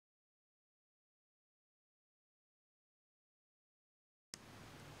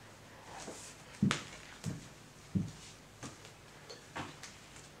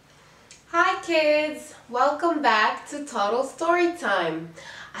Hi kids! Welcome back to Total Storytime.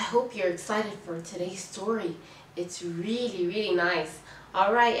 I hope you're excited for today's story. It's really nice.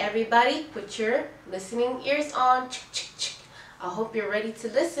 Alright everybody, put your listening ears on. I hope you're ready to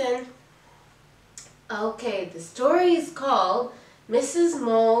listen. Okay, the story is called Mrs.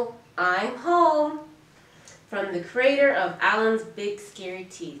 Mole, I'm Home, from the creator of Alan's Big Scary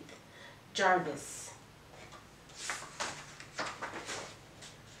Teeth, Jarvis.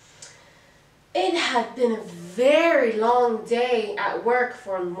 It had been a very long day at work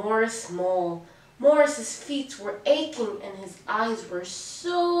for Morris Mole. Morris's feet were aching and his eyes were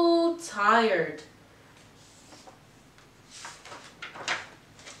so tired.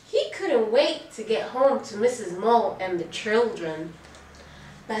 He couldn't wait to get home to Mrs. Mole and the children.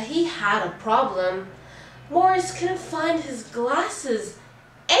 But he had a problem. Morris couldn't find his glasses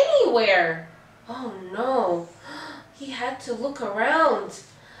anywhere. Oh no, he had to look around.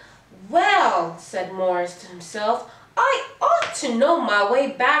 Well, said Morris to himself, I ought to know my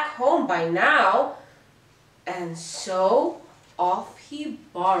way back home by now. And so off he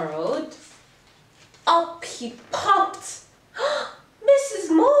borrowed. Up he popped.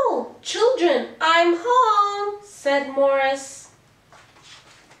 Mrs. Mole, children, I'm home, said Morris.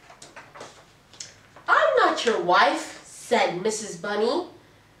 I'm not your wife, said Mrs. Bunny.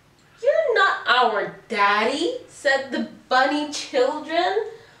 You're not our daddy, said the bunny children.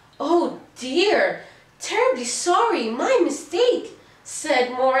 Oh dear, terribly sorry, my mistake, said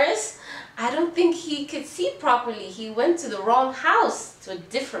Morris. I don't think he could see properly. He went to the wrong house, to a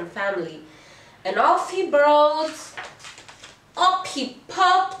different family. And off he burrowed. Up he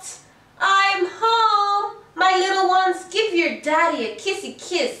popped. I'm home. My little ones, give your daddy a kissy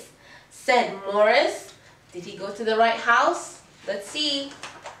kiss, said Morris. Did he go to the right house? Let's see.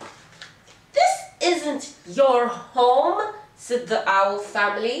 This isn't your home, said the owl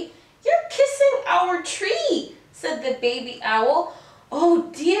family. You're kissing our tree, said the baby owl.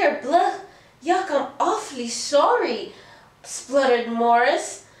 Oh dear, blah, yuck, I'm awfully sorry, spluttered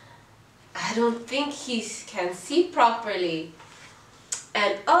Morris. I don't think he can see properly.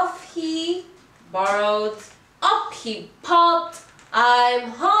 And off he borrowed. Up he popped.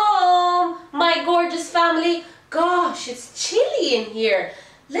 I'm home, my gorgeous family. Gosh, it's chilly in here.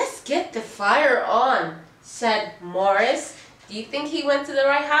 Let's get the fire on, said Morris. Do you think he went to the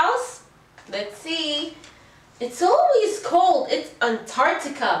right house? Let's see. It's always cold. It's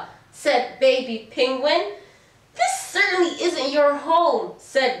Antarctica, said baby penguin. This certainly isn't your home,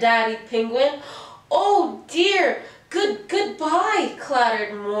 said daddy penguin. Oh dear, goodbye,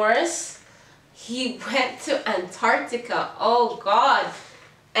 clattered Morris. He went to Antarctica. Oh God.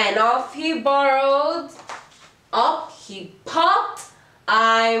 And off he borrowed. Up he popped.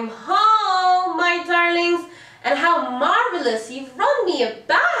 I'm home, my darlings, and how marvelous you've run me a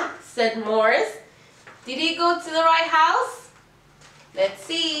bath, said Morris. Did he go to the right house? Let's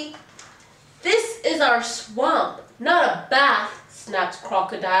see. This is our swamp, not a bath, snapped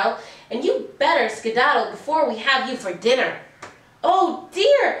Crocodile, and you better skedaddle before we have you for dinner. Oh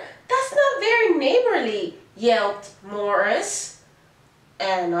dear, that's not very neighborly, yelped Morris.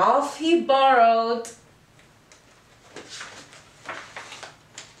 And off he borrowed.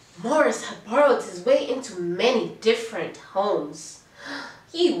 Morris had borrowed his way into many different homes.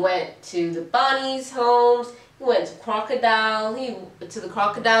 He went to the bunnies' homes, he went to the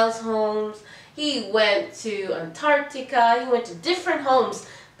crocodiles' homes, he went to Antarctica, he went to different homes,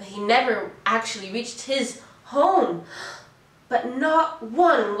 but he never actually reached his home. But not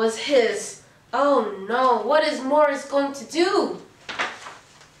one was his. Oh no, what is Morris going to do?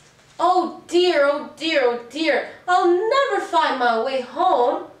 Oh dear, oh dear, oh dear, I'll never find my way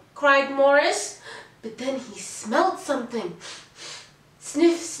home, cried Morris. But then he smelled something.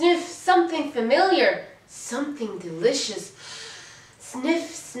 Sniff, sniff, something familiar, something delicious.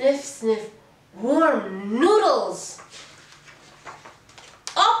 Sniff, sniff, sniff, warm noodles.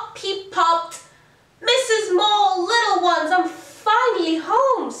 Up he popped. Mrs. Mole, little ones, I'm finally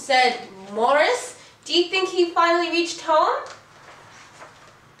home, said Morris. Do you think he finally reached home?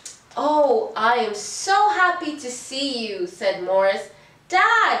 Oh, I am so happy to see you, said Morris.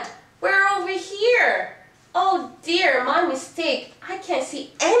 Dad, we're over here. Oh dear, my mistake. I can't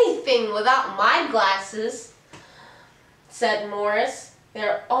see anything without my glasses, said Morris.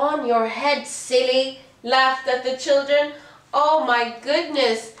 They're on your head, silly, laughed at the children. Oh my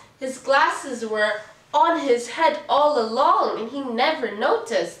goodness, his glasses were on his head all along and he never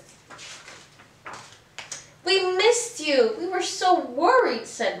noticed. We missed you. We were so worried,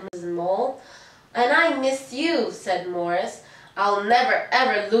 said Mrs. Mole. And I missed you, said Morris. I'll never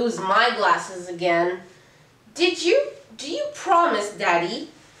ever lose my glasses again. Do you promise, Daddy?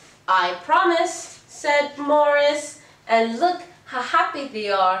 I promise, said Morris. And look how happy they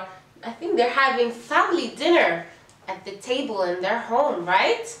are. I think they're having family dinner at the table in their home,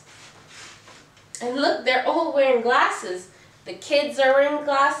 right? And look, they're all wearing glasses. The kids are wearing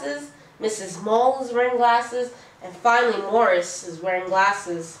glasses, Mrs. Mole is wearing glasses, and finally Morris is wearing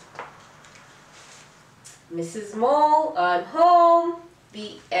glasses. Mrs. Mole, I'm home.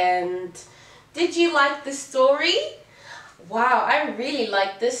 The end. Did you like the story? Wow, I really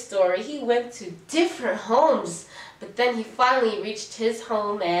like this story. He went to different homes, but then he finally reached his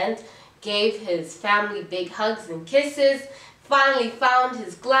home and gave his family big hugs and kisses. Finally found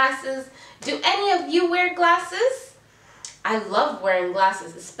his glasses. Do any of you wear glasses? I love wearing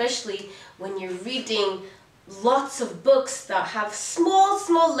glasses, especially when you're reading lots of books that have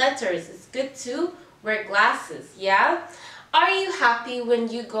small letters. It's good to wear glasses, yeah? Are you happy when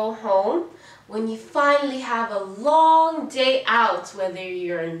you go home? When you finally have a long day out, whether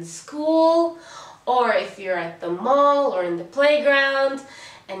you're in school or if you're at the mall or in the playground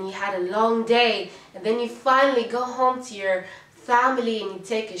and you had a long day and then you finally go home to your family and you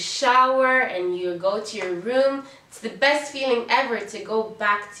take a shower and you go to your room. It's the best feeling ever to go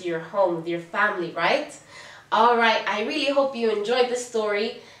back to your home with your family, right? Alright, I really hope you enjoyed this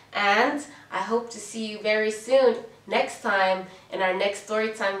story and I hope to see you very soon next time in our next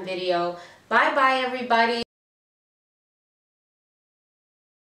story time video. Bye bye everybody.